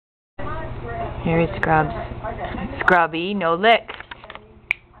Here's Scrubs. Scrubby, no lick.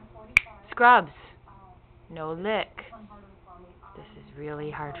 Scrubs, no lick. This is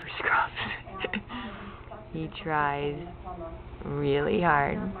really hard for Scrubs. He tries really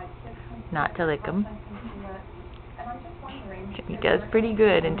hard not to lick him. He does pretty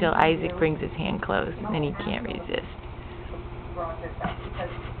good until Isaac brings his hand close, and then he can't resist.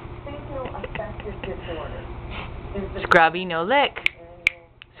 Scrubby, no lick.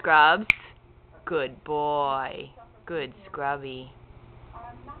 Scrubs, good boy. Good Scrubby.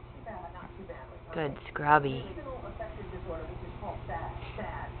 Good Scrubby.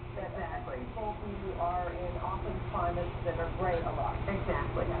 Are in often climates that are gray a lot.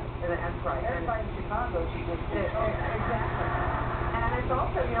 Exactly. That's right. Everybody in Chicago should just exactly. And it's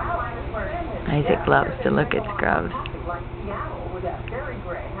also, climates where Isaac loves to look at Scrubs. Like Seattle, with that very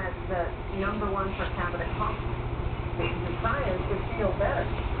gray, has the #1 per capita coffee. The science would feel better.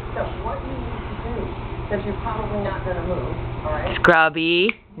 So what you need to do, because you're probably not going to move, all right?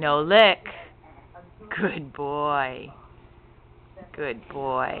 Scrubby, no lick. Good boy. Good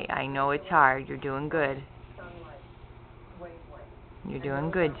boy. I know it's hard. You're doing good. You're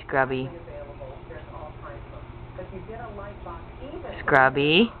doing good, Scrubby.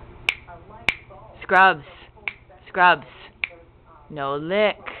 Scrubby. Scrubs. Scrubs. No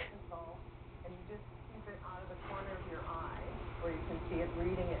lick.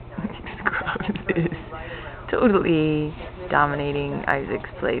 Scrubs is totally dominating Isaac's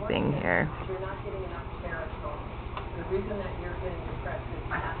plaything here.